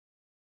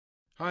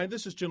Hi,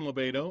 this is Jim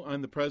Lebedo.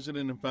 I'm the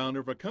president and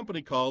founder of a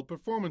company called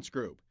Performance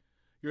Group.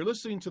 You're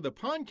listening to the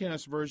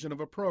podcast version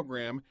of a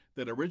program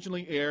that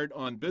originally aired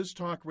on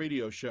BizTalk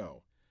radio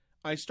show.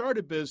 I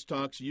started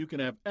BizTalk so you can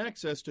have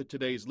access to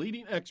today's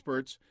leading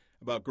experts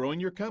about growing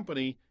your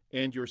company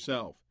and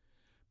yourself.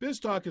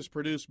 BizTalk is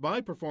produced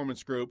by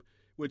Performance Group,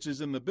 which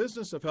is in the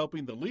business of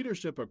helping the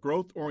leadership of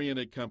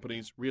growth-oriented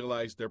companies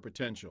realize their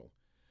potential.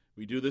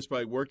 We do this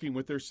by working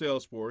with their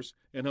sales force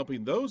and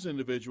helping those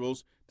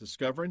individuals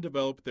discover and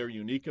develop their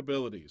unique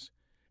abilities,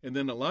 and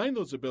then align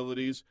those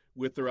abilities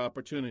with their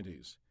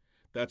opportunities.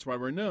 That's why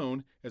we're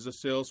known as a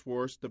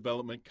Salesforce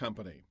development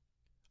company.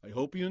 I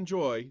hope you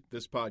enjoy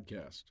this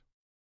podcast.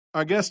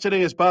 Our guest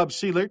today is Bob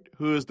Seelert,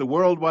 who is the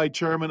worldwide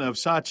chairman of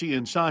Saatchi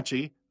 &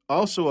 Saatchi,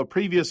 also a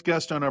previous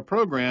guest on our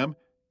program,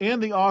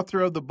 and the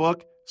author of the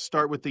book,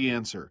 Start with the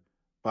Answer.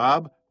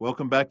 Bob,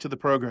 welcome back to the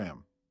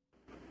program.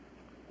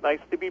 Nice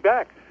to be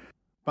back.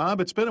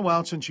 Bob, it's been a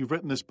while since you've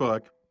written this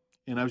book,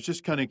 and I was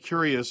just kind of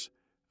curious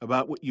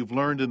about what you've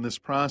learned in this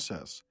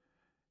process.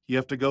 You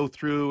have to go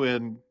through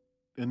and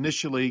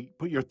initially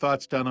put your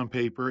thoughts down on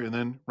paper and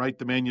then write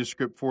the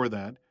manuscript for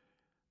that.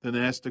 Then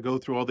it has to go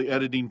through all the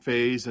editing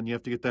phase, and you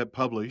have to get that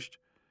published.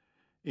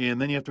 And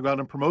then you have to go out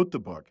and promote the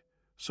book.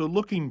 So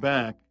looking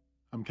back,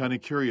 I'm kind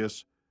of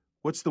curious,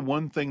 what's the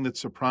one thing that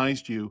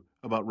surprised you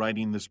about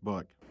writing this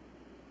book?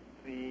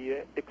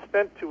 The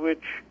extent to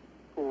which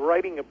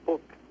writing a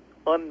book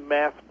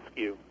unmasks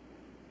you.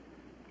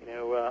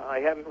 I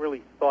hadn't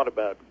really thought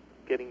about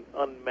getting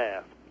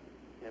unmasked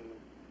and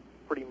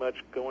pretty much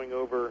going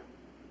over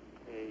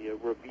a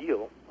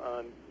reveal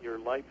on your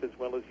life as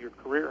well as your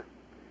career.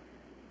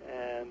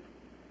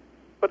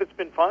 But it's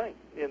been fine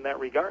in that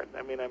regard.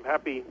 I'm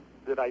happy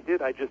that I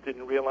did. I just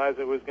didn't realize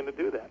I was going to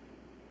do that.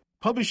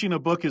 Publishing a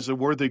book is a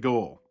worthy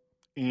goal.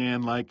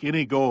 And like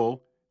any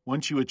goal,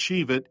 once you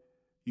achieve it,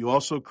 you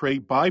also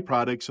create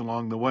byproducts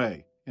along the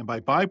way. And by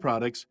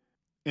byproducts,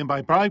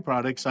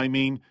 I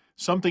mean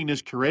something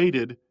is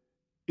created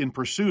in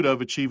pursuit of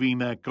achieving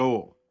that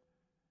goal.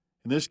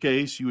 In this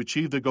case, you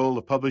achieved the goal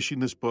of publishing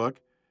this book.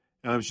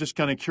 And I was just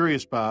kind of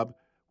curious, Bob,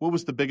 what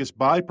was the biggest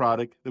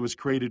byproduct that was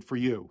created for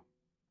you?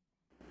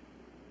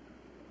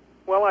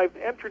 Well, I've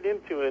entered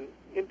into an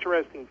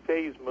interesting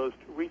phase most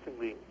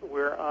recently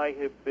where I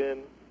have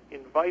been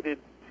invited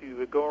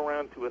to go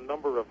around to a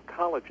number of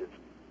colleges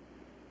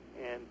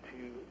and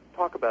to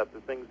talk about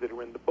the things that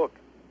are in the book.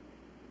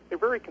 They're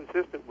very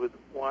consistent with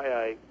why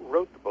I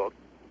wrote the book,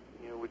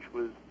 which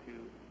was to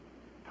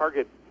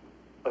target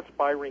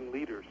aspiring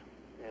leaders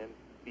and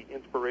be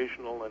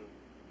inspirational and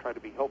try to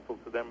be helpful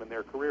to them in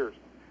their careers.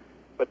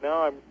 But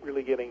now I'm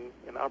really getting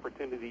an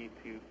opportunity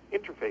to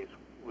interface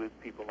with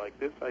people like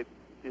this. I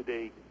did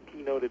a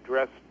keynote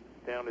address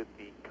down at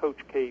the Coach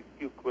K.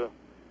 Fuqua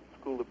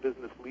School of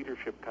Business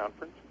Leadership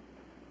Conference.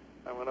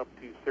 I went up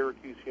to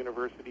Syracuse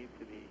University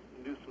to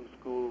the Newsom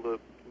School of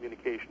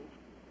Communications.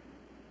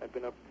 I've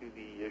been up to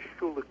the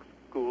Schulich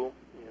School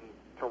in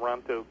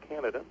Toronto,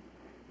 Canada,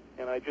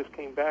 and I just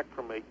came back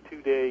from a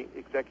 2-day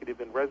executive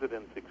in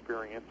residence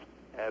experience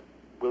at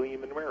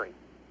William & Mary.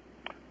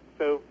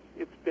 So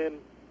it's been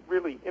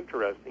really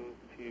interesting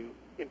to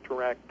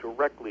interact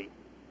directly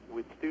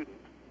with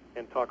students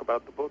and talk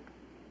about the book.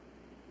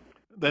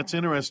 That's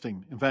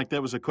interesting. In fact,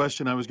 that was a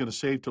question I was going to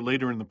save to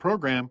later in the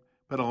program,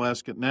 but I'll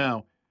ask it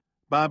now.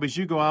 Bob, as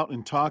you go out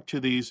and talk to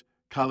these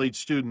college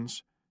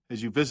students,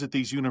 as you visit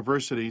these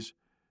universities,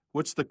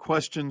 what's the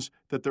questions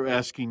that they're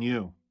asking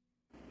you?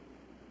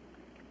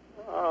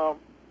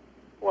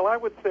 Well, I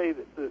would say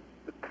that the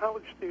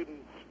college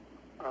students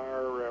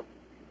are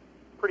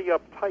pretty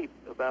uptight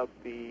about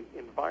the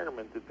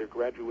environment that they're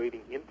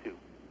graduating into.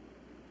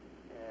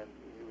 And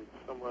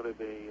it's somewhat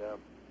of a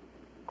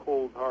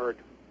cold, hard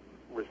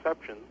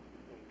reception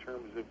in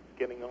terms of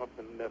getting off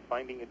and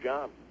finding a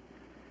job.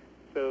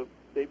 So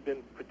they've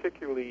been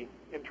particularly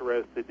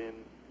interested in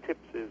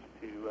tips as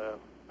to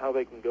how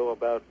they can go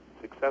about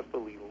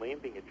successfully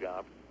landing a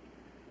job.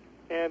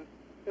 And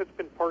it's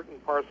been part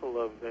and parcel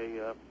of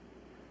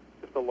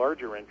just a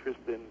larger interest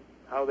in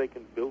how they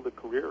can build a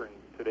career in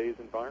today's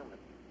environment.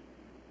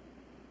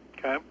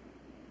 Okay.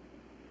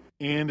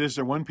 And is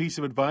there one piece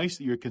of advice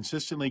that you're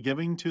consistently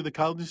giving to the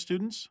college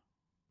students?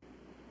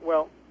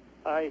 Well,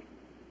 I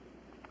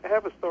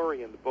have a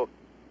story in the book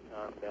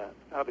on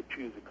how to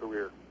choose a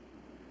career.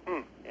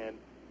 And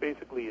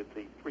basically it's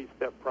a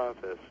 3-step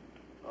process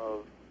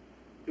of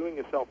doing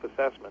a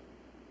self-assessment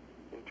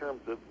in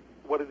terms of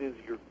what it is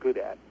you're good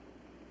at.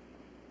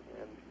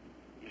 And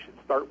you should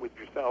start with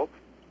yourself,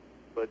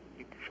 but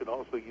you should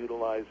also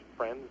utilize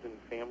friends and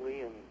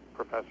family and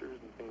professors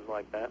and things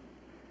like that.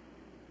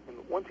 And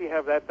once you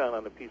have that down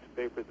on a piece of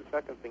paper, the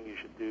second thing you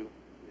should do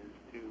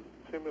is to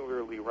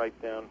similarly write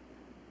down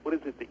what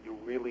is it that you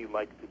really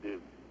like to do?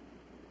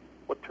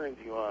 What turns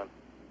you on?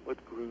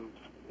 What grooves,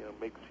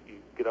 makes you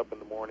get up in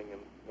the morning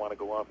and want to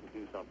go off and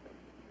do something?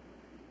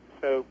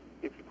 So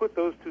if you put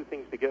those two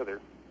things together,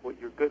 what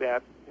you're good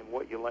at and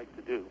what you like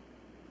to do,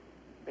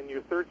 then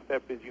your third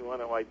step is you want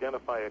to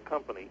identify a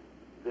company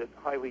that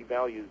highly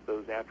values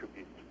those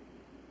attributes.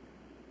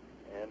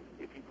 And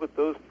if you put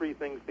those three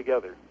things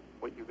together,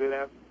 what you're good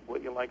at,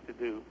 what you like to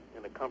do,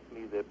 in a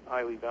company that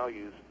highly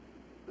values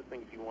the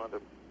things you want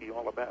to be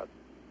all about,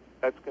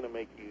 that's going to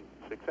make you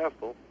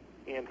successful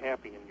and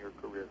happy in your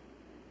career.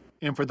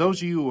 And for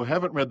those of you who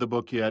haven't read the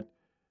book yet,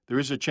 there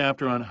is a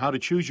chapter on how to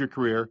choose your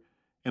career,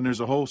 and there's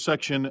a whole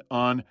section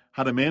on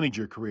how to manage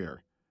your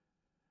career.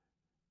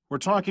 We're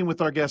talking with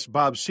our guest,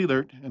 Bob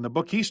Seelert, and the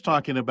book he's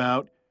talking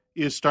about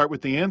is Start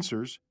with the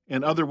Answers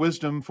and Other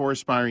Wisdom for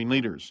Aspiring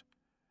Leaders.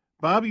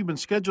 Bob, you've been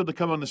scheduled to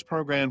come on this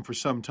program for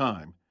some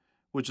time,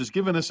 which has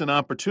given us an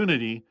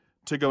opportunity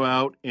to go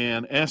out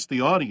and ask the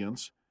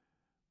audience,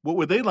 what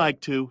would they like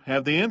to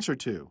have the answer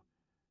to?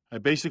 I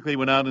basically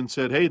went out and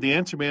said, hey, the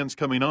answer man's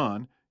coming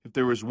on. If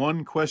there was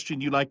one question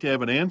you'd like to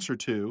have an answer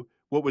to,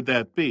 what would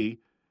that be?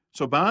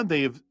 So, Bob,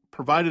 they have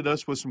provided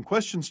us with some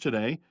questions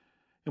today.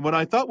 And what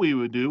I thought we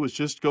would do was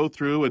just go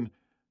through and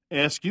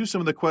ask you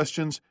some of the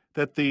questions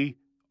that the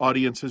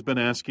audience has been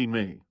asking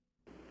me.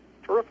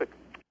 Terrific.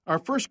 Our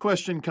first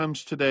question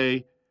comes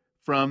today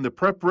from the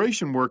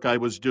preparation work I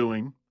was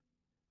doing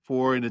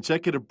for an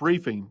executive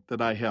briefing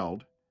that I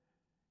held.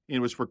 It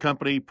was for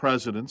company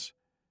presidents.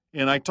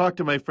 And I talked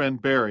to my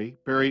friend Barry.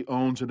 Barry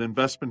owns an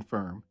investment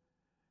firm.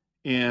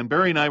 And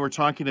Barry and I were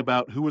talking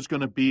about who was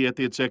going to be at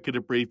the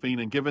executive briefing,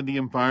 and given the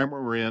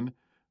environment we're in,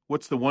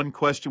 what's the one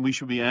question we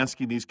should be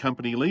asking these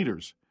company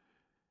leaders?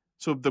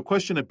 So the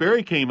question that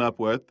Barry came up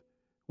with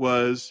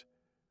was,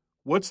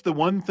 what's the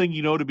one thing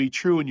you know to be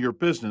true in your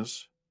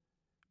business,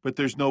 but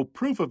there's no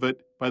proof of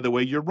it by the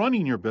way you're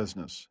running your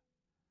business?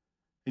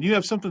 And you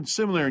have something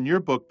similar in your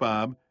book,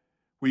 Bob,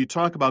 where you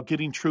talk about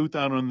getting truth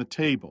out on the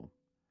table.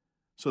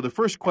 So the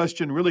first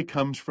question really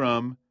comes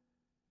from,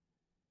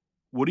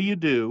 what do you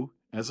do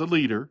as a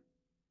leader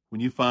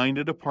when you find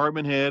a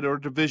department head or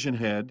a division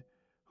head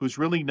who's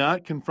really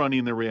not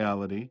confronting the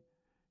reality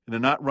and they're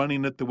not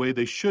running it the way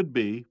they should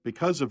be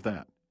because of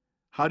that?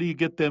 How do you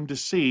get them to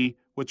see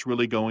what's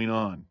really going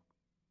on?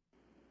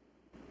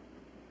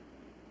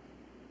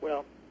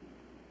 Well,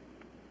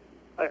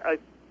 I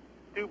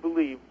do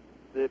believe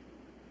that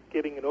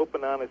getting an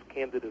open, honest,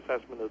 candid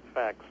assessment of the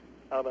facts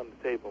out on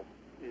the table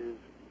is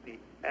the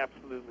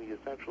absolutely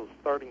essential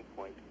starting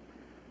point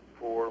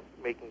for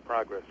making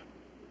progress.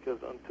 Because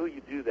until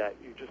you do that,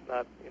 you're just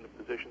not in a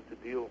position to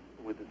deal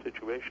with the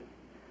situation.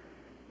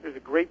 There's a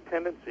great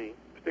tendency,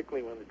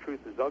 particularly when the truth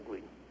is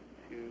ugly,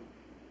 to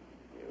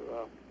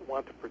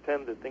want to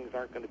pretend that things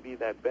aren't going to be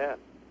that bad.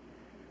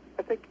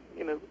 I think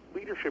in a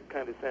leadership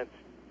kind of sense,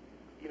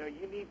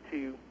 you need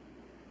to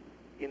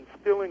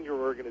instill in your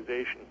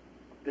organization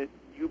that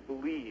you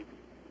believe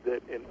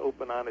that an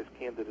open, honest,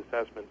 candid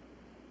assessment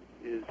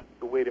is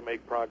the way to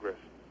make progress.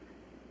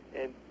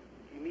 And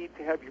you need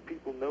to have your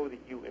people know that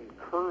you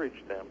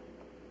encourage them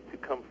to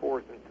come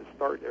forth and to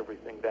start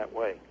everything that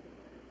way.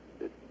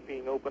 That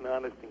being open,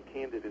 honest, and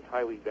candid is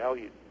highly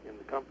valued in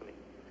the company.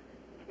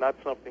 It's not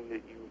something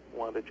that you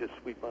want to just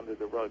sweep under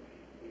the rug.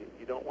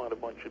 You don't want a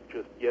bunch of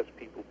just yes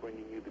people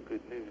bringing you the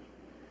good news.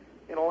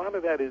 And a lot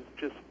of that is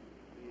just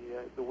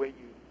the way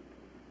you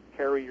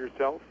carry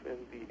yourself and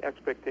the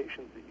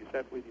expectations that you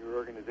set with your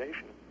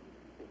organization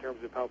in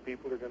terms of how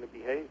people are going to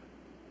behave.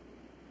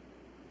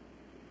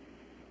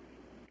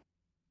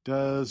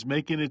 Does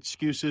making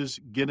excuses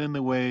get in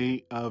the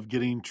way of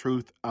getting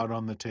truth out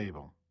on the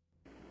table?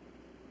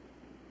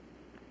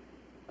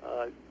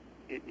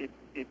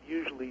 It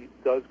usually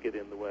does get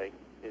in the way,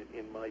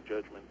 in my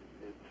judgment.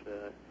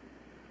 It's,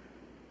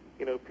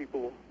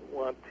 people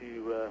want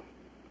to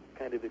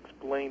kind of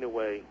explain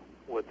away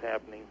what's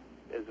happening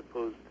as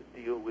opposed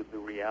to deal with the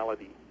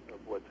reality of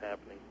what's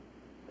happening.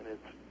 And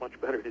it's much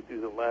better to do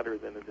the latter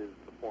than it is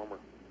the former.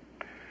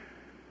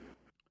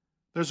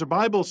 There's a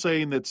Bible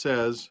saying that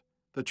says,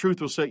 the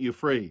truth will set you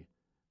free.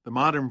 The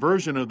modern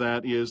version of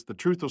that is, the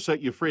truth will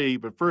set you free,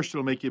 but first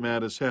it'll make you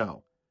mad as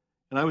hell.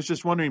 And I was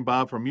just wondering,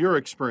 Bob, from your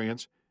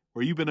experience,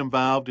 where you've been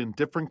involved in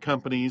different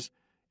companies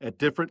at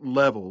different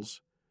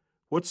levels,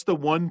 what's the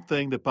one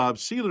thing that Bob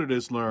Seelert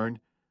has learned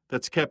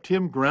that's kept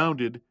him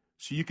grounded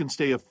so you can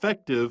stay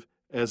effective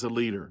as a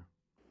leader?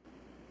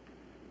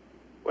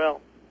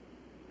 Well,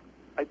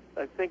 I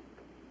think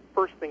the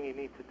first thing you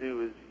need to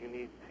do is you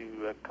need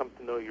to come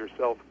to know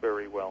yourself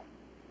very well.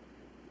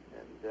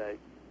 And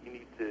you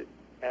need to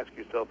ask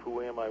yourself,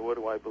 who am I, what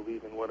do I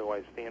believe in, what do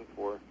I stand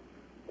for,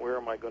 where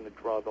am I going to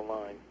draw the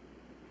line,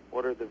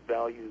 what are the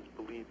values,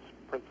 beliefs,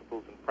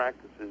 principles, and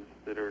practices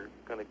that are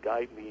going to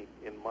guide me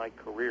in my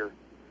career,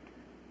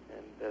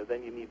 and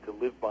then you need to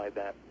live by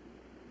that.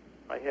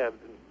 I had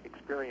an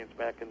experience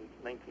back in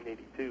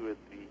 1982 at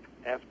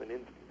the Aspen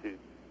Institute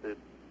that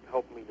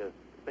helped me to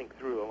think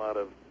through a lot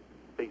of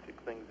basic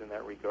things in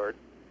that regard.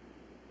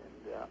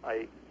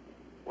 And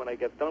when I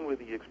got done with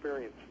the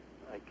experience,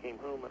 I came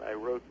home and I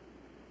wrote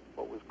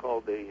what was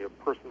called a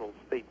personal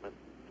statement.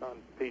 It's on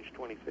page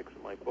 26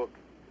 of my book.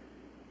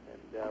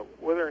 And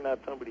whether or not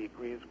somebody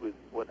agrees with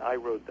what I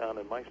wrote down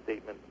in my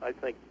statement, I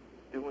think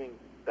doing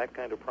that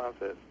kind of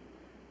process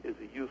is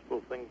a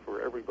useful thing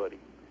for everybody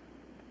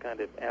to kind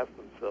of ask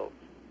themselves,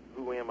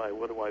 who am I,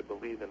 what do I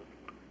believe in,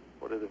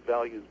 what are the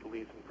values,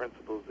 beliefs, and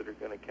principles that are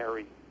going to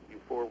carry you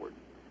forward.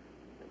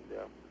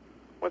 And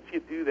once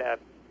you do that,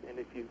 and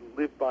if you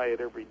live by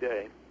it every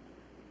day,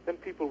 then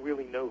people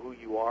really know who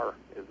you are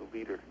as a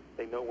leader.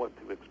 They know what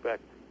to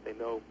expect. They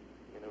know,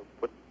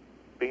 what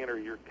banner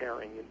you're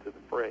carrying into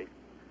the fray.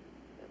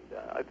 And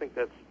I think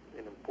that's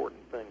an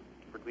important thing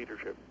for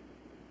leadership.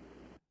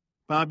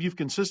 Bob, you've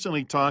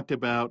consistently talked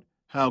about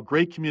how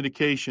great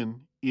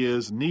communication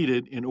is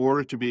needed in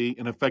order to be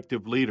an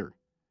effective leader.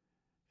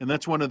 And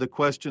that's one of the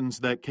questions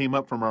that came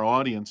up from our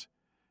audience,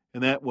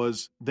 and that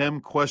was them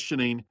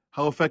questioning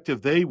how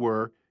effective they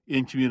were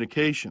in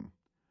communication.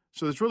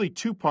 So there's really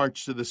two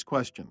parts to this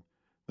question.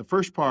 The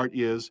first part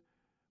is,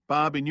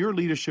 Bob, in your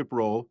leadership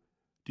role,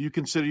 do you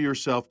consider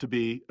yourself to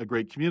be a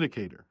great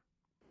communicator?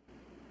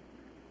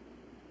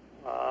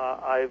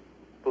 I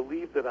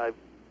believe that I've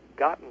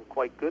gotten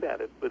quite good at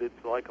it, but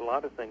it's like a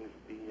lot of things.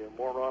 The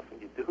more often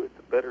you do it,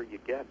 the better you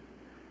get.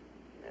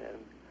 And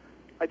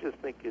I just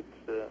think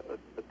it's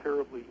a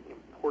terribly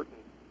important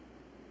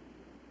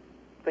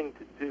thing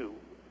to do,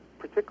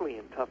 particularly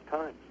in tough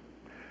times.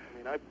 I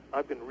mean,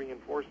 I've been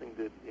reinforcing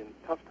that in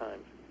tough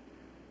times,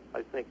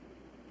 I think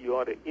you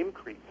ought to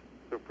increase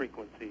the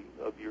frequency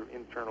of your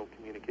internal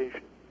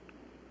communication.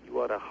 You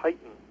ought to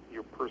heighten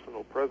your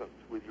personal presence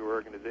with your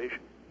organization,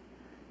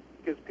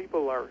 because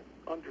people are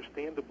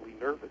understandably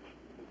nervous.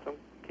 In some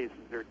cases,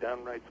 they're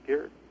downright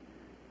scared.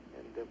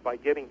 And by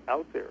getting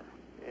out there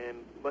and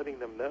letting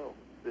them know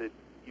that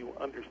you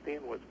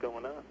understand what's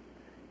going on,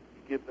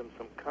 you give them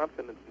some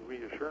confidence and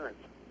reassurance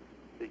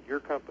that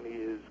your company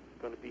is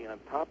going to be on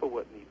top of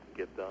what needs to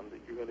get done, that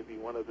you're going to be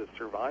one of the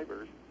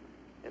survivors,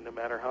 and no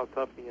matter how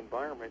tough the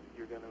environment,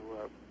 you're going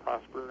to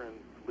prosper and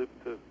live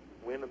to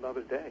win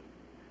another day.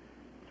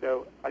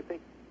 So I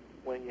think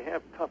when you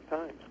have tough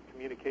times,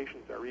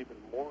 communications are even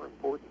more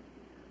important.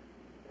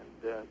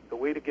 And the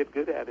way to get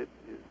good at it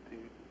is to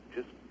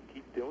just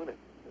keep doing it.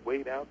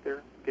 Wade out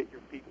there, get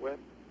your feet wet,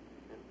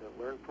 and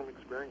learn from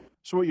experience.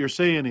 So what you're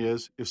saying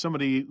is, if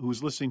somebody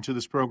who's listening to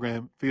this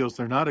program feels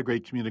they're not a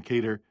great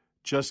communicator,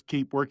 just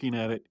keep working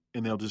at it,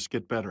 and they'll just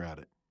get better at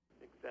it.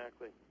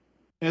 Exactly.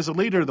 As a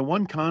leader, the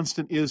one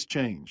constant is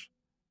change.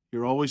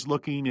 You're always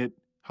looking at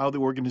how the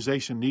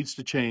organization needs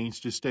to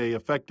change to stay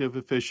effective,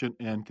 efficient,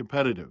 and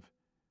competitive.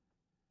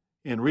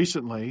 And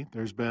recently,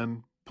 there's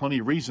been plenty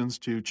of reasons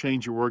to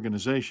change your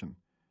organization.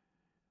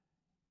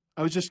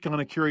 I was just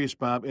kind of curious,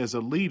 Bob, as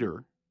a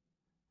leader,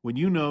 when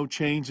you know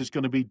change is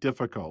going to be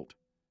difficult,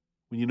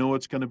 when you know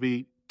it's going to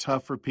be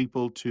tough for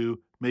people to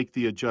make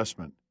the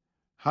adjustment,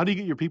 how do you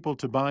get your people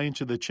to buy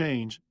into the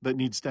change that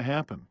needs to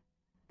happen?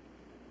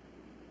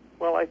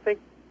 Well, I think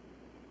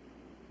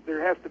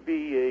there has to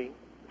be a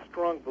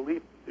strong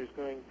belief there's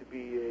going to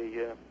be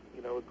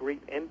a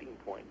great ending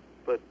point.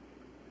 But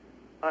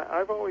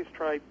I've always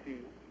tried to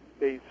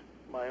base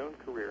my own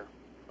career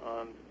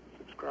on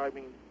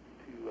subscribing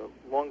to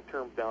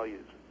long-term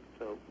values,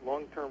 so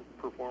long-term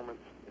performance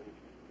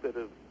instead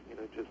of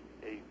just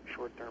a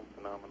short-term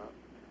phenomenon.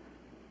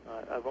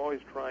 I've always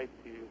tried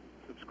to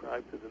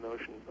subscribe to the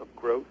notion of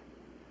growth,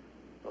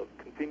 of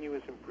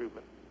continuous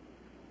improvement,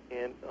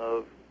 and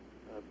of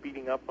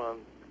beating up on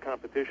the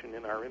competition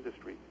in our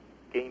industry,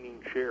 gaining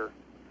share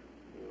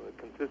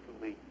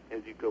consistently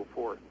as you go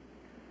forth.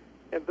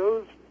 And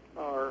those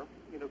are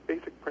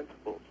basic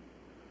principles: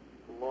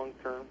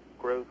 long-term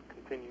growth,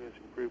 continuous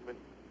improvement,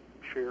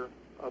 share,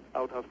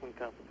 out-hustling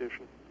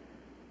competition,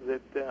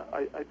 that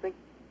I think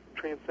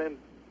transcend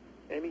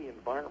any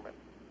environment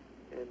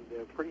and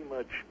pretty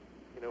much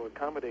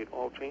accommodate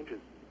all changes.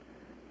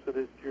 So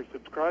that you're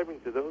subscribing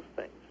to those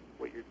things.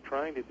 What you're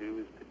trying to do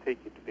is to take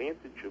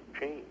advantage of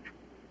change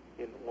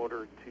in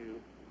order to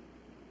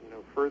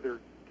further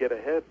get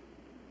ahead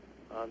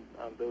on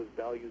those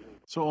values.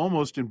 So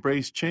almost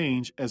embrace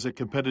change as a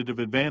competitive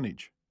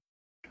advantage.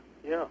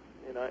 Yeah,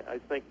 and I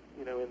think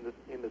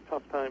in the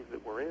tough times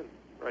that we're in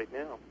right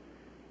now,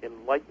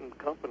 enlightened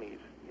companies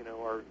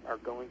are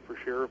going for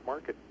share of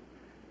market,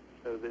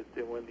 so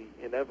that when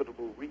the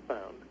inevitable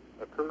rebound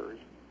occurs,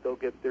 they'll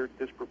get their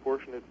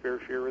disproportionate fair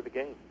share of the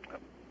gain.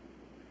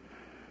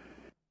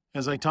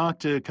 As I talk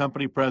to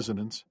company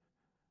presidents,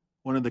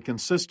 one of the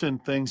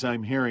consistent things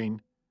I'm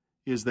hearing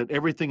is that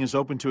everything is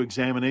open to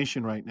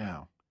examination right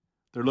now.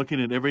 They're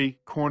looking at every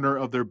corner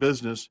of their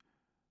business,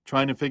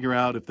 trying to figure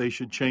out if they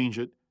should change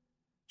it,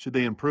 should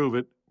they improve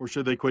it, or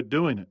should they quit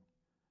doing it.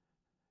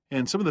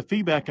 And some of the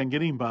feedback I'm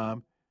getting,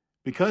 Bob,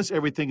 because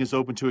everything is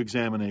open to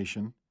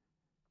examination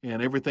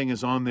and everything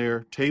is on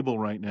their table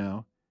right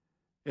now,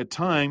 at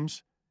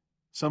times,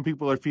 some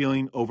people are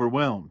feeling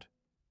overwhelmed.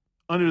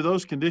 Under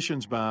those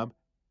conditions, Bob,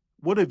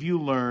 what have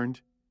you learned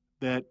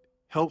that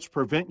helps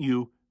prevent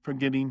you from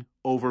getting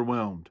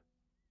overwhelmed?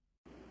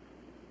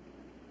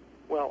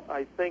 Well,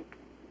 I think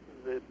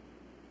that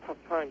tough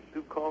times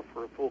do call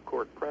for a full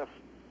court press,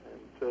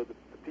 and so the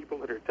people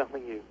that are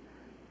telling you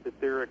that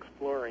they're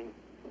exploring,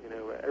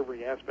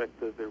 every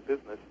aspect of their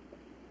business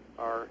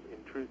are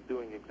in truth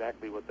doing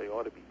exactly what they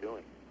ought to be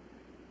doing.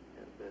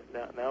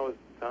 And now is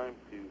the time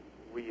to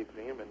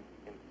re-examine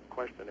and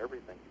question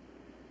everything.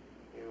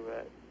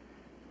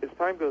 As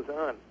time goes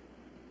on,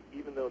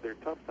 even though they're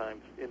tough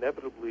times,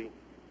 inevitably,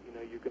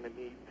 you're going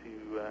to need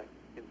to,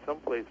 in some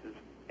places,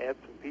 add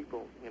some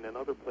people, and in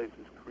other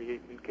places,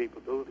 create new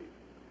capabilities.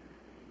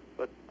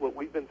 But what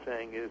we've been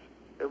saying is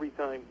every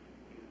time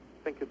you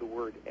think of the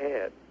word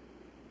add,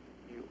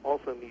 you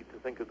also need to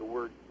think of the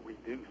word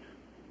reduce.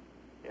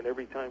 And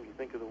every time you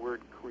think of the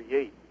word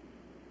create,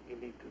 you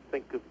need to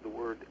think of the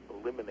word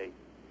eliminate.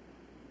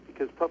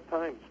 Because tough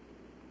times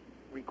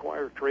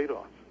require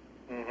trade-offs.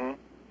 Mm-hmm.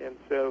 And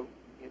so,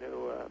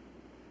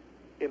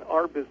 in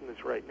our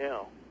business right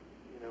now,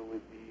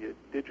 with the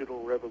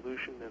digital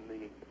revolution and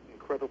the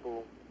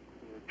incredible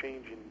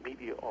change in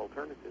media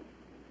alternatives,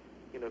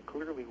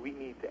 clearly we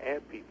need to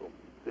add people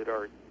that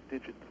are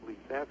digitally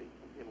savvy,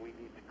 and we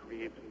need to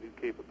create some new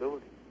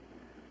capability.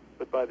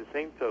 But by the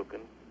same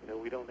token,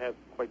 we don't have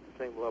quite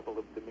the same level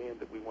of demand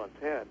that we once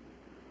had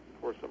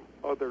for some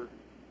other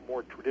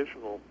more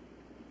traditional,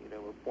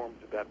 forms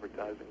of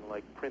advertising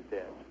like print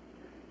ads.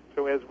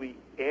 So as we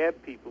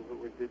add people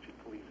who are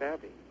digitally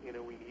savvy,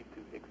 we need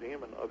to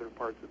examine other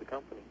parts of the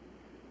company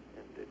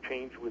and to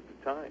change with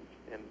the times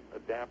and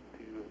adapt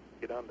to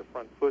get on the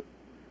front foot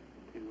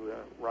to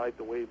ride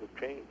the wave of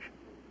change,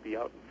 be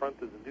out in front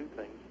of the new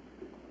things,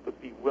 but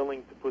be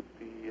willing to put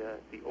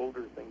the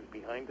older things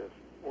behind us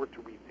or to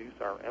reduce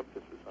our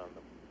emphasis on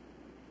them.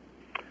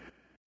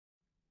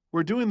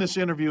 We're doing this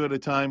interview at a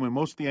time when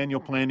most of the annual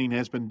planning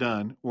has been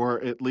done,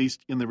 or at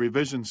least in the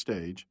revision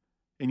stage,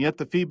 and yet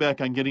the feedback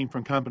I'm getting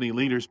from company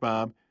leaders,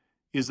 Bob,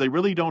 is they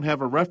really don't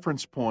have a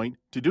reference point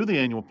to do the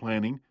annual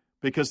planning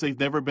because they've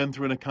never been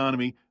through an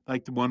economy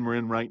like the one we're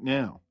in right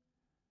now.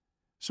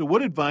 So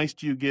what advice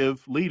do you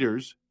give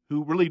leaders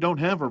who really don't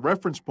have a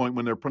reference point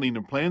when they're putting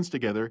their plans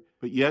together,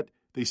 but yet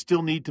they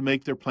still need to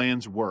make their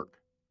plans work?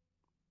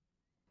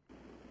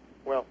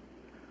 Well,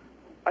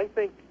 I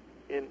think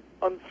in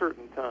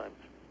uncertain times,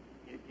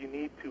 you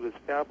need to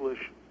establish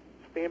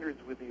standards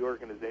with the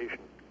organization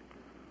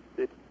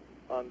that,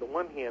 on the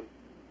one hand,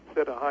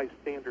 set a high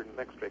standard and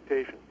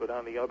expectation, but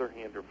on the other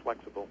hand, are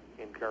flexible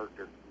in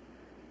character.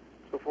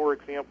 So, for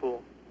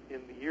example,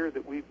 in the year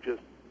that we've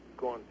just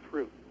gone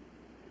through,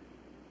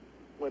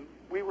 when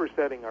we were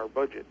setting our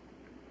budget,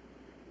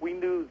 we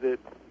knew that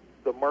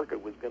the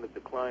market was going to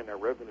decline, our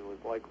revenue was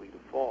likely to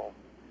fall,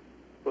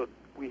 but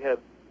we had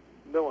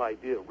no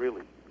idea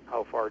really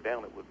how far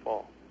down it would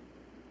fall.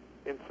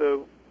 And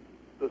so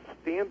the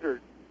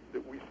standard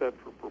that we set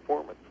for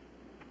performance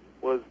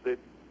was that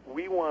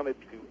we wanted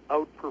to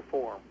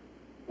outperform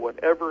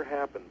whatever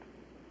happened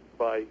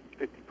by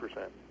 50%.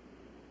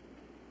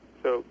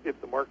 So if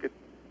the market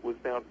was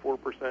down 4%,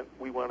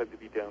 we wanted to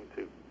be down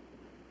 2%.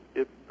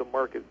 If the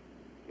market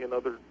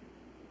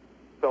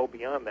fell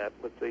beyond that,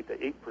 let's say to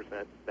 8%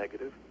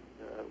 negative,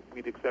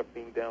 we'd accept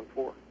being down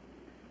 4%.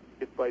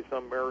 If by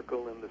some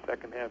miracle in the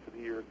second half of the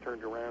year it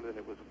turned around and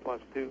it was a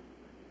 +2%,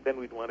 then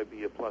we'd want to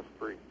be a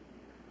 +3%.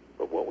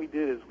 But what we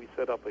did is we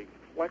set up a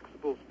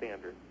flexible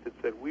standard that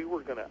said we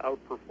were going to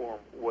outperform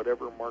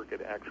whatever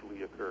market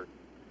actually occurred.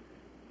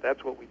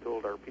 That's what we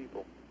told our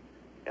people.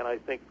 And I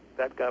think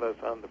that got us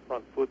on the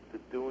front foot to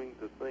doing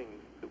the things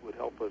that would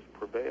help us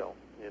prevail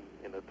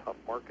in a tough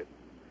market.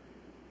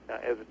 Now,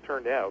 as it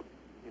turned out,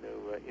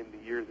 in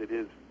the year that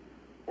is,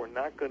 we're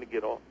not going to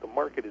get off. The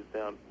market is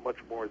down much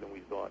more than we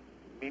thought.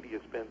 Media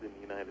spend in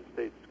the United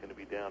States is going to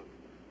be down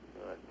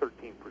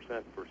 13%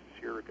 versus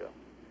a year ago.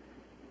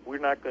 We're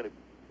not going to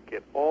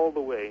get all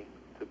the way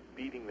to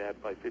beating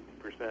that by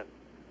 50%,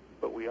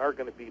 but we are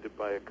going to beat it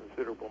by a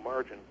considerable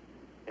margin.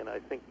 And I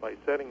think by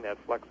setting that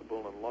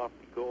flexible and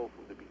lofty goal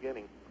from the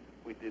beginning,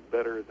 we did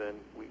better than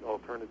we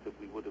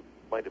alternatively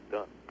might have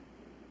done.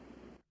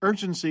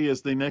 Urgency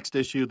is the next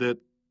issue that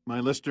my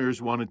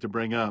listeners wanted to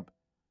bring up.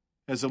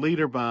 As a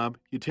leader, Bob,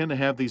 you tend to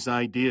have these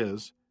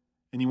ideas,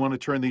 and you want to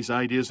turn these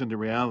ideas into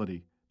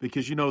reality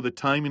because you know the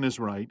timing is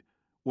right,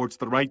 or it's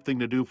the right thing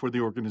to do for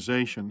the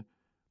organization,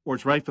 or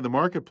it's right for the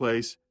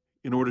marketplace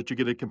in order to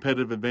get a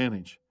competitive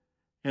advantage.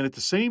 And at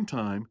the same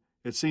time,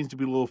 it seems to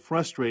be a little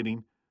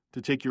frustrating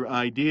to take your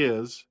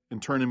ideas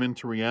and turn them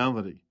into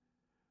reality.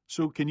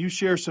 So can you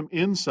share some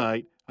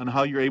insight on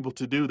how you're able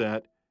to do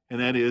that, and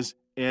that is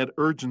add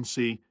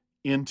urgency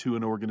into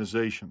an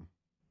organization?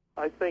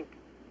 I think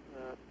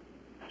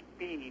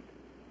speed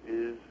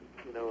is,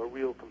 a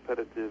real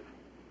competitive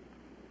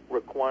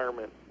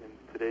requirement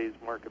in today's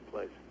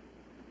marketplace.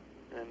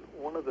 And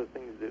one of the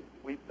things that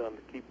we've done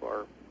to keep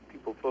our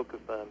people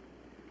focused on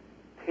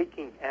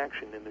taking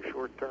action in the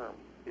short term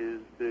is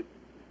that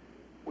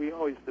we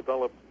always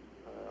develop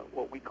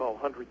what we call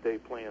 100-day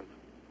plans.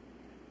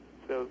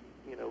 So,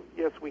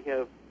 yes, we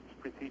have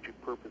strategic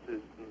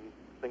purposes and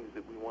things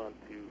that we want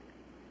to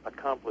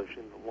accomplish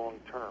in the long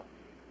term.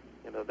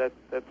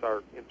 That's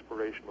our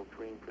inspirational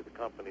dream for the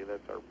company.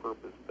 That's our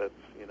purpose. That's,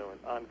 an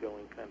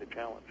ongoing kind of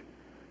challenge.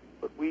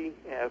 But we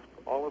ask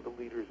all of the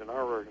leaders in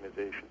our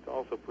organization to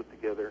also put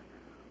together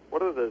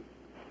what are the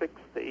 6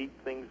 to 8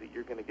 things that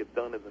you're going to get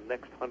done in the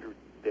next 100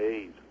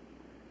 days,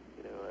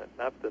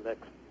 not the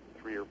next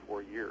 3 or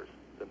 4 years,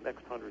 the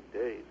next 100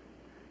 days.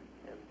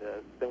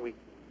 And then we,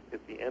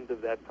 at the end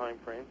of that time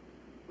frame,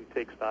 we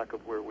take stock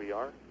of where we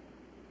are,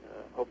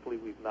 Hopefully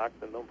we've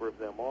knocked a number of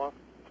them off.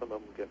 Some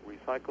of them get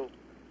recycled.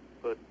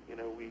 But,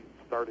 we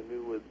start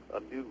anew with a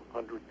new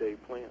 100-day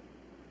plan.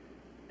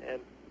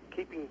 And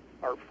keeping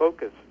our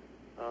focus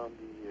on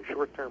the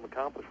short-term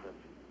accomplishments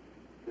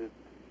that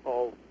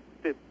all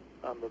fit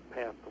on the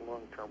path to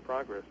long-term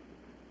progress,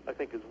 I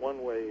think is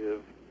one way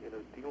of,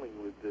 dealing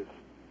with this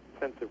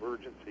sense of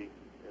urgency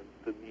and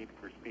the need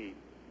for speed.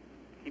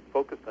 Keep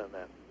focused on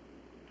that.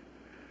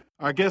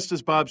 Our guest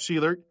is Bob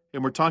Seelert,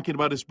 and we're talking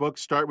about his book,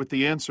 Start with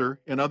the Answer,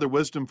 and Other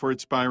Wisdom for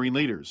Inspiring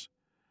Leaders.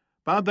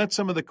 Bob, that's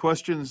some of the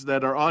questions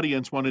that our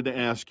audience wanted to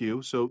ask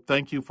you, so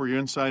thank you for your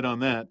insight on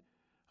that.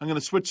 I'm going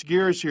to switch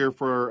gears here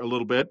for a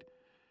little bit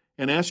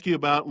and ask you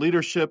about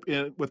leadership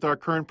with our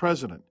current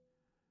president.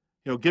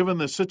 Given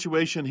the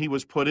situation he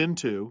was put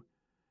into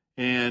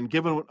and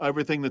given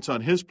everything that's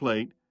on his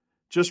plate,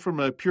 just from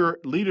a pure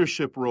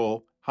leadership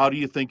role, how do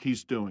you think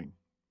he's doing?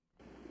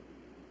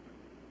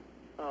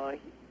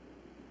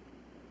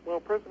 Well,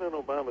 President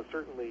Obama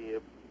certainly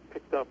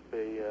picked up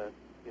a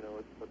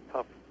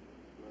tough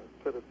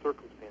set of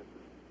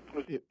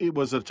circumstances. It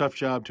was a tough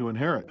job to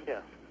inherit.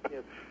 Yes,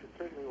 it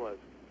certainly was.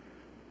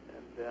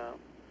 And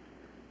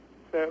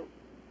so,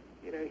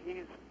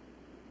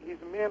 he's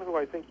a man who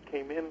I think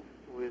came in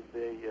with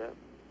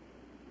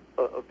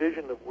a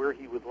vision of where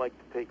he would like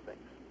to take things.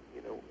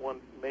 One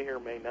may or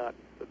may not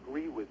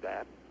agree with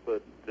that,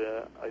 but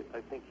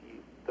I think he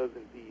does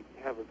indeed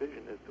have a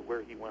vision as to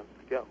where he wants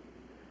to go.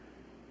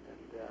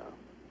 And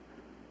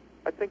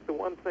I think the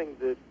one thing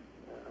that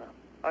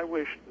I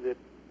wish that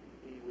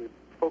he would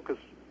focus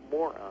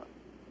more on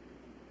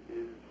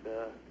is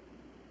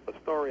a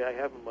story I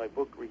have in my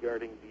book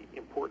regarding the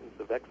importance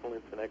of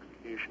excellence and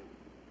execution.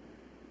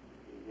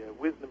 The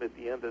wisdom at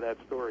the end of that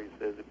story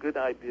says a good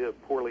idea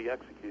poorly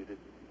executed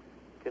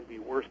can be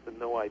worse than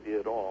no idea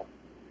at all,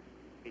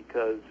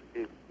 because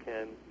it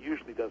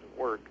usually doesn't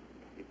work,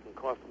 it can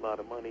cost a lot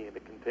of money, and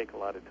it can take a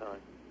lot of time.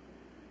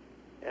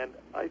 And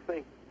I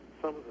think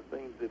some of the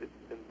things that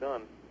have been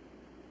done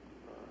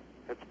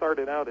have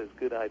started out as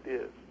good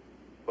ideas,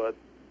 but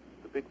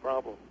the big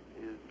problem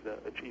is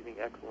achieving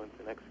excellence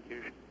in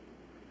execution.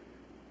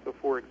 So,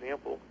 for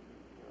example,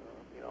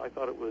 I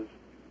thought it was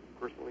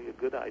personally a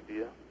good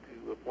idea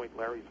to appoint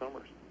Larry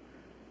Summers.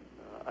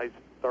 I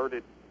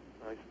studied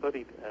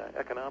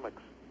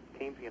economics,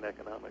 Keynesian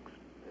economics,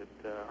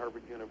 at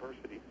Harvard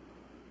University.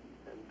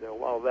 And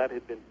while that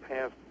had been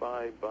passed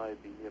by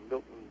the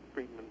Milton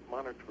Friedman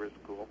Monetarist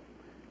School,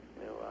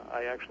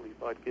 I actually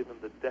thought, given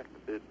the deck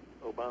that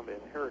Obama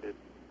inherited,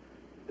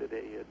 that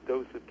a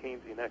dose of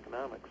Keynesian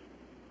economics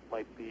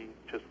might be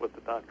just what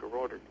the doctor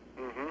ordered.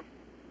 Mm-hmm.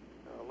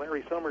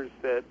 Larry Summers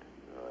said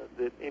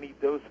that any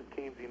dose of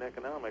Keynesian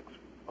economics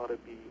ought to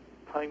be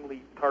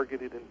timely,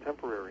 targeted, and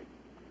temporary.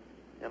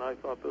 And I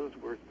thought those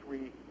were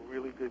three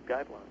really good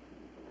guidelines.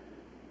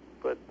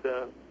 But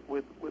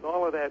with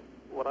all of that,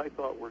 what I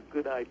thought were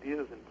good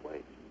ideas in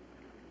place,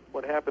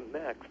 what happened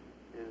next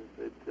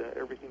is that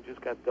everything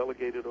just got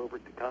delegated over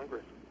to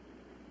Congress.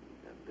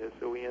 And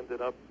so we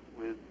ended up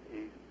with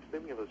a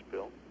stimulus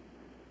bill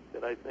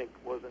that I think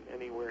wasn't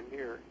anywhere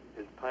near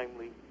as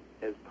timely,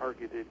 as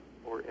targeted,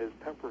 or as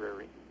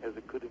temporary as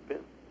it could have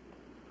been.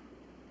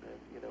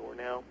 And, we're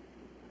now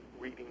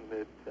reading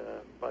that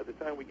by the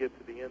time we get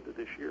to the end of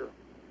this year,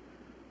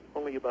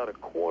 only about a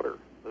quarter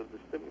of the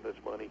stimulus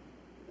money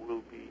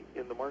will be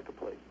in the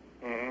marketplace.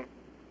 Mm-hmm.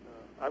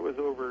 I was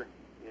over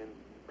in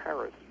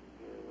Paris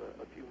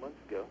a few months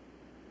ago,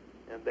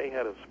 and they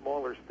had a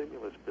smaller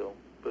stimulus bill,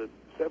 but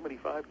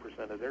 75%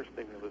 of their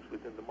stimulus was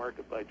in the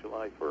market by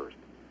July 1st,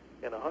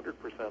 and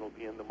 100% will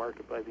be in the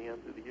market by the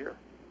end of the year.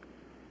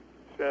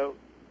 So,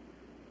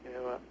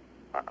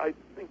 I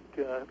think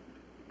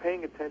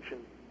paying attention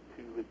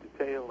to the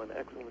detail and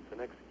excellence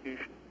and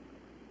execution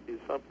is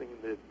something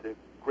that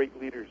great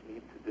leaders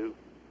need to do.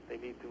 They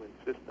need to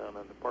insist on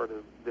the part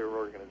of their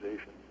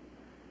organization.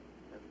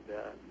 And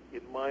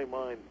in my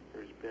mind,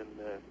 there's been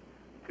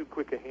too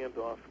quick a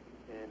handoff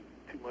and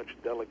too much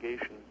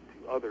delegation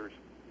to others.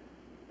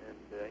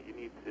 And you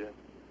need to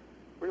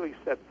really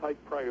set tight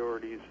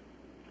priorities,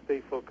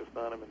 stay focused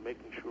on them, and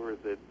making sure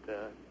that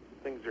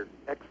things are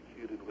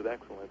executed with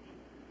excellence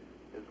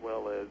as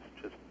well as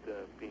just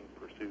being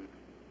pursued.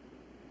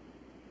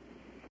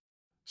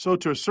 So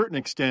to a certain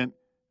extent,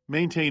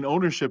 maintain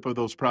ownership of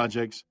those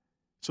projects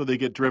so they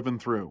get driven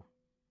through.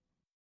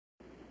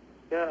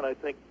 Yeah, and I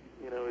think,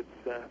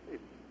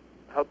 it's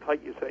how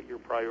tight you set your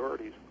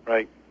priorities.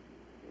 Right.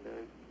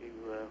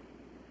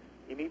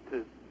 You need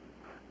to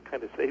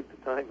kind of save the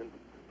time and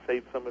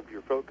save some of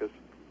your focus,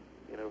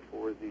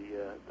 for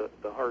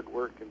the hard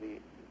work and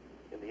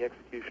the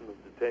execution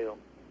of detail,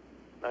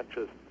 not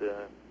just,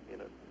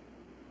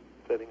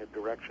 setting a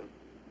direction.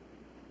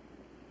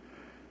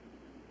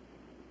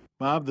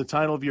 Bob, the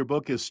title of your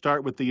book is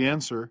Start with the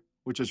Answer,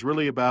 which is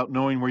really about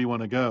knowing where you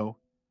want to go.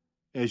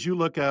 As you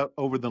look out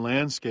over the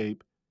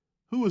landscape,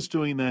 who is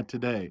doing that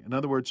today? In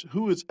other words,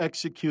 who is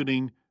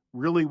executing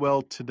really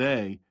well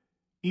today,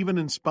 even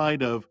in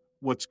spite of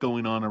what's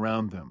going on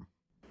around them?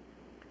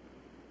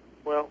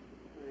 Well,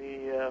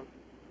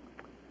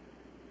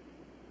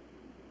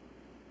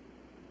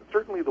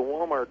 certainly the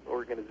Walmart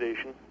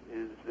organization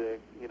is,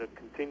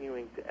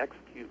 continuing to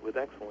execute with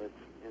excellence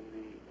in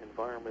the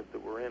environment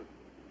that we're in.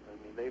 I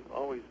mean, they've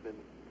always been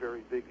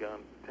very big on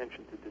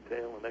attention to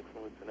detail and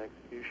excellence in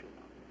execution.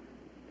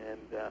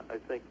 And I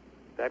think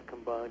that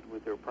combined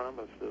with their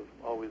promise of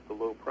always the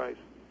low price,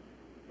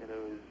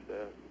 is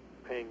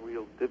paying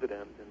real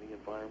dividends in the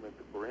environment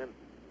that we're in.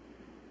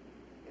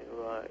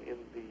 In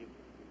the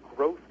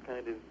growth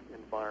kind of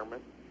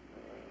environment,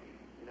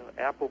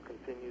 Apple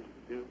continues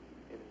to do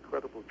an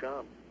incredible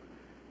job.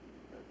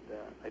 And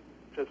I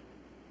just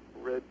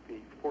read the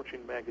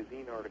Fortune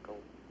magazine article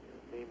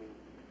naming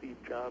Steve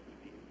Jobs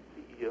the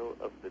CEO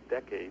of the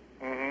decade.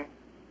 Mm-hmm.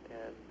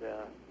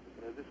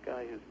 And this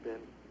guy has been,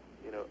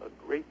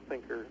 a great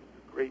thinker,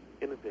 a great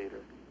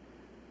innovator,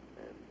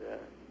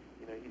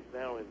 and he's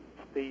now in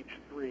stage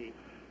 3,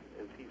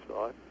 as he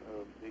saw it,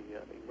 of the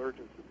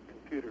emergence of the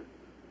computer.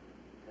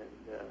 And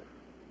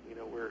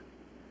we're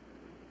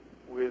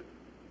with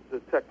the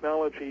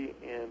technology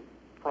and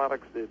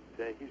products that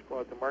he's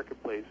brought to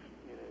marketplace.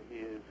 He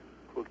is,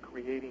 quote,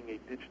 creating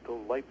a digital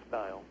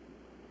lifestyle.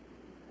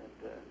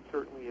 And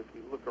certainly, if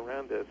we look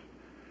around us,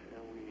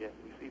 we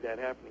see that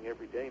happening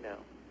every day now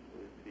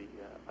with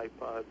the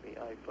iPod, the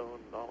iPhone,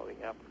 and all of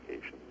the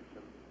applications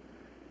and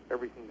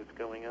everything that's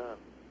going on.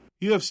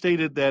 You have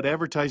stated that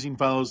advertising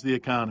follows the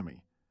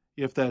economy.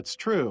 If that's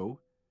true,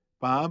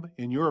 Bob,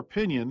 in your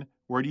opinion,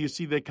 where do you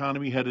see the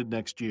economy headed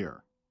next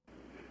year?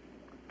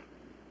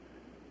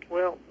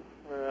 Well,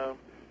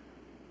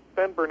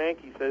 Ben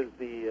Bernanke says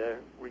the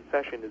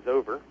recession is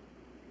over.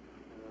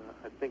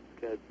 I think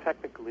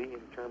technically,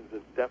 in terms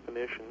of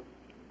definition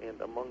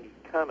and among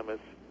economists,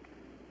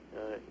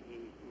 he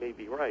may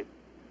be right.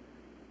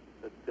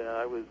 But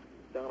I was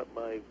down at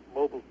my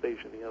mobile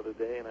station the other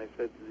day, and I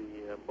said to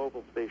the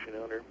mobile station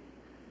owner,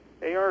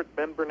 "Hey, Art,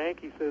 Ben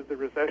Bernanke says the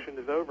recession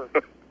is over."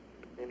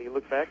 And he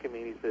looked back at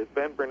me and he said,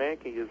 "Ben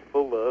Bernanke is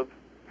full of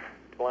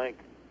blank,"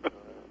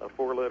 a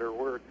 4-letter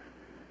word.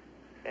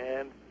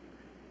 And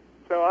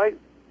so I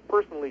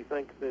personally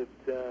think that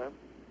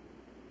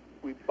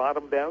we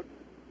bottomed out,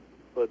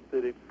 but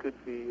that it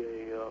could be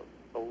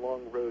a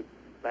long road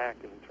back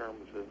in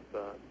terms of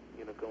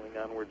going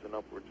onwards and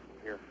upwards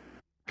from here.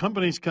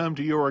 Companies come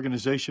to your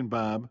organization,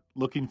 Bob,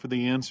 looking for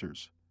the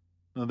answers.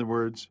 In other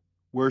words,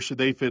 where should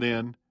they fit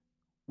in?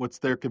 What's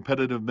their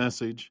competitive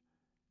message?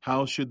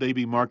 How should they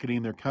be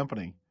marketing their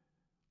company?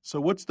 So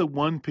what's the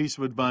one piece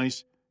of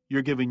advice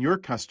you're giving your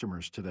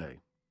customers today?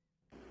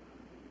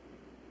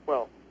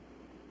 Well,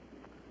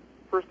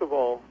 first of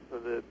all,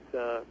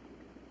 that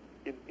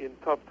in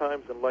tough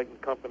times,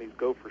 enlightened companies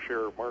go for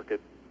share of market,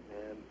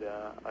 and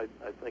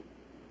I think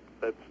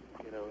that's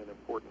an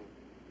important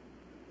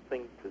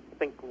thing to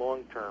think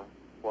long term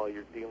while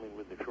you're dealing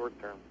with the short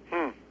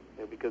term,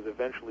 because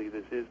eventually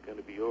this is going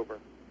to be over.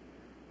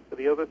 But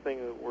the other thing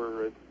that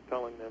we're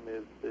telling them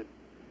is that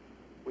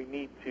we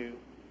need to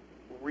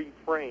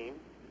reframe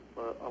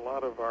a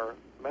lot of our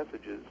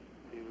messages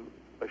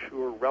to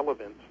assure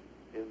relevance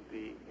in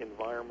the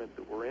environment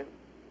that we're in.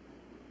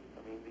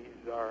 I mean,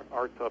 these are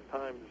tough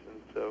times,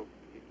 and so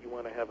you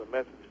want to have a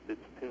message that's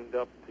tuned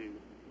up to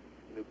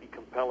be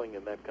compelling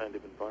in that kind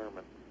of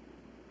environment.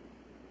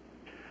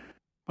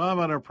 Bob,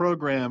 on our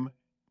program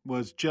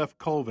was Jeff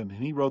Colvin,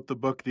 and he wrote the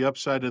book, The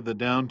Upside of the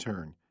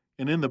Downturn.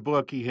 And in the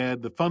book, he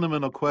had the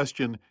fundamental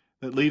question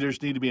that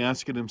leaders need to be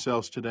asking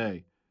themselves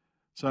today.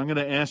 So I'm going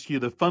to ask you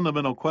the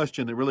fundamental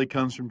question that really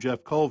comes from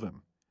Jeff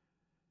Colvin.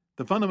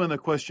 The fundamental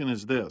question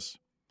is this: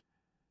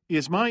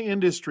 is my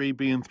industry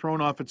being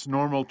thrown off its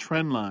normal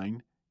trend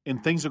line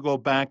and things will go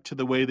back to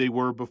the way they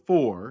were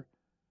before,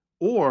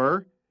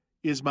 or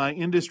is my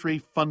industry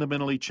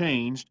fundamentally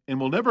changed and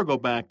will never go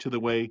back to the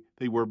way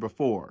they were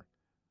before?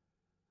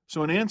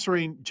 So in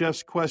answering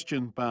Jeff's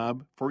question,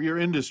 Bob, for your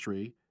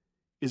industry,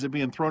 is it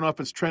being thrown off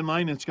its trend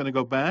line and it's going to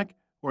go back,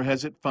 or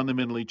has it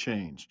fundamentally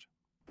changed?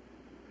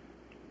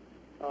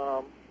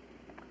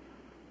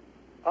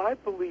 I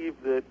believe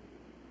that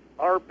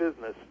our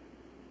business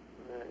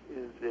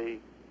is a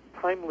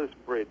timeless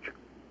bridge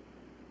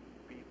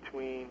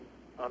between,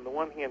 on the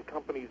one hand,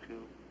 companies who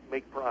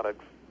make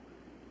products,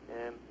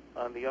 and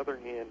on the other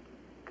hand,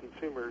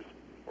 consumers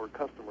or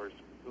customers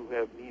who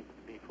have needs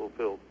to be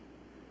fulfilled.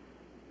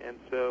 And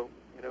so,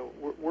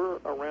 we're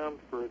around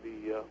for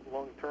the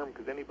long term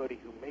because anybody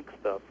who makes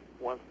stuff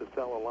wants to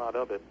sell a lot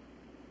of it,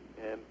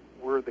 and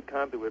we're the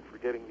conduit for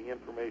getting the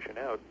information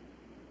out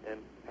and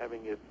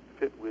having it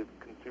fit with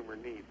consumer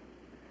needs.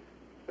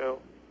 So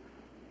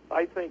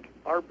I think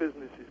our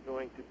business is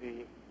going to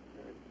be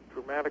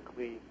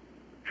dramatically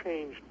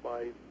changed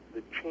by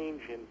the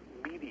change in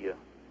media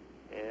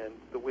and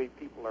the way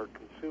people are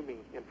consuming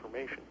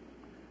information.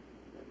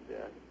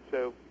 And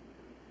so,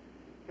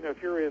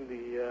 if you're in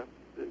the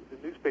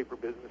newspaper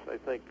business, I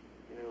think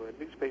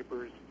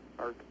newspapers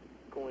are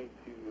going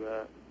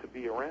to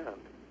be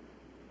around,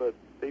 but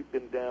they've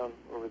been down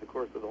over the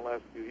course of the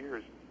last few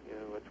years,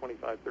 at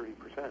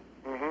 25-30%.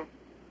 Mm-hmm.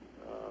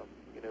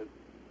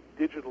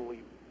 Digitally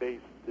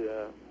based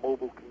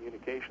mobile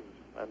communications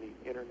on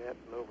the internet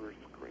and over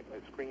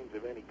screens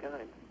of any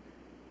kind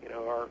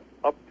are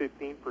up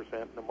 15%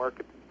 in the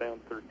market that's down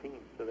 13.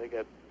 So they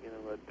got,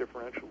 a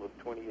differential of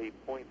 28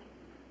 points,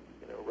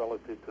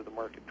 relative to the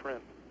market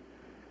trend.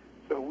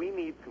 So we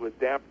need to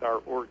adapt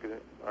our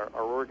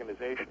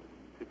organization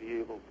to be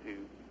able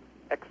to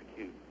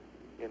execute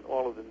in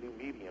all of the new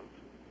mediums.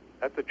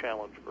 That's a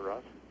challenge for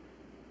us.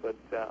 But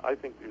I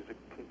think there's a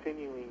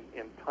continuing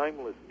and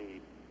timeless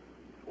need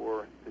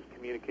for this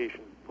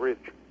communication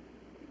bridge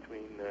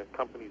between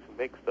companies who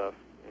make stuff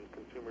and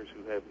consumers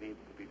who have needs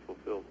to be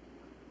fulfilled.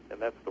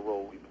 And that's the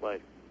role we play.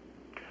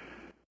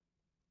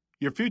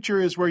 Your future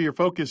is where your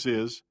focus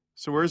is.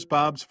 So where's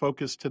Bob's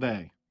focus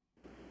today?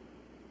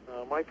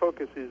 My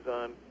focus is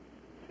on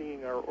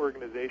seeing our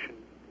organization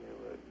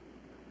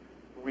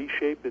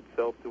reshape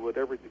itself to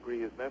whatever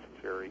degree is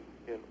necessary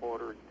in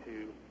order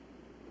to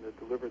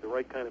deliver the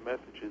right kind of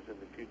messages in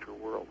the future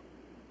world.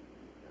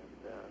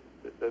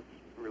 And that's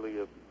really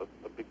a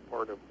big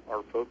part of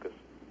our focus.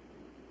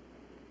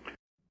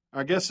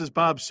 Our guest is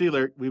Bob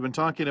Seelert. We've been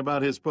talking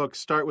about his book,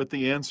 Start with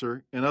the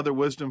Answer, and Other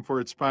Wisdom for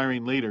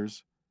Aspiring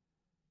Leaders.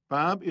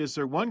 Bob, is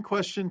there one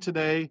question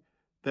today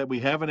that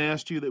we haven't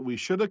asked you that we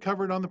should have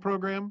covered on the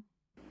program?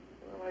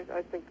 Well,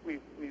 I think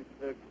we've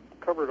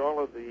covered all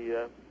of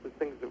the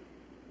things that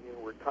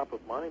were top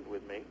of mind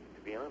with me,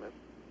 to be honest.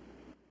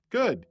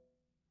 Good.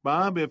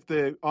 Bob, if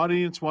the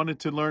audience wanted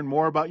to learn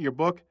more about your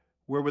book,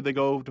 where would they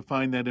go to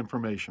find that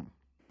information?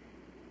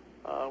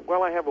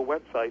 Well, I have a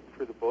website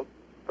for the book,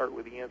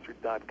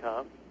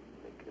 startwiththeanswer.com.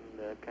 They can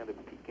kind of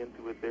peek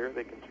into it there.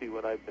 They can see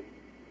what I've been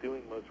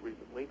doing most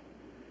recently.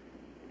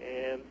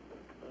 And,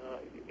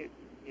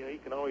 you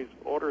can always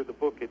order the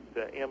book at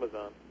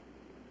Amazon.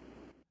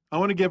 I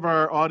want to give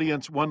our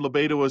audience one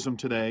libetoism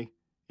today,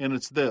 and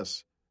it's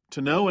this.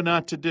 To know and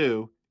not to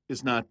do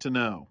is not to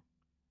know.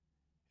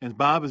 And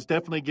Bob has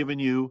definitely given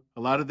you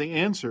a lot of the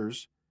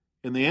answers,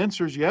 and the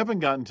answers you haven't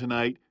gotten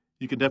tonight,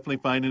 you can definitely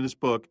find in his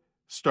book,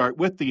 Start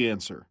with the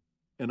Answer,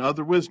 and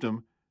Other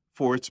Wisdom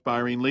for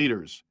Aspiring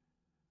Leaders.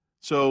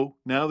 So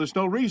now there's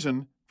no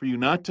reason for you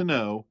not to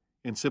know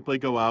and simply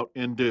go out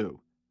and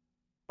do.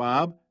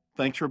 Bob,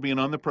 thanks for being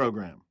on the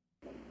program.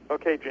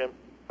 Okay, Jim.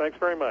 Thanks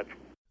very much.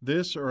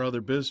 This or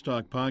other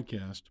BizTalk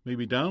podcast may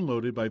be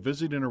downloaded by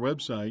visiting our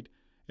website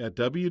at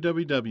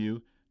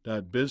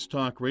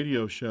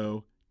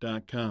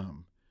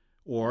www.biztalkradioshow.com,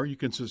 or you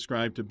can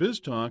subscribe to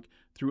BizTalk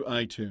through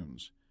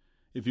iTunes.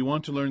 If you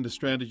want to learn the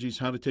strategies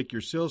how to take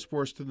your sales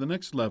force to the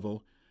next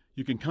level,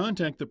 you can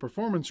contact the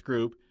Performance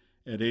Group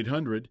at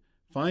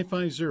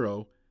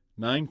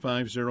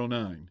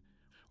 800-550-9509,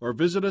 or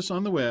visit us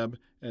on the web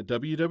at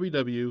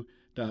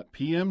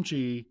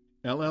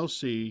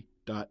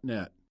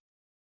www.pmgllc.net.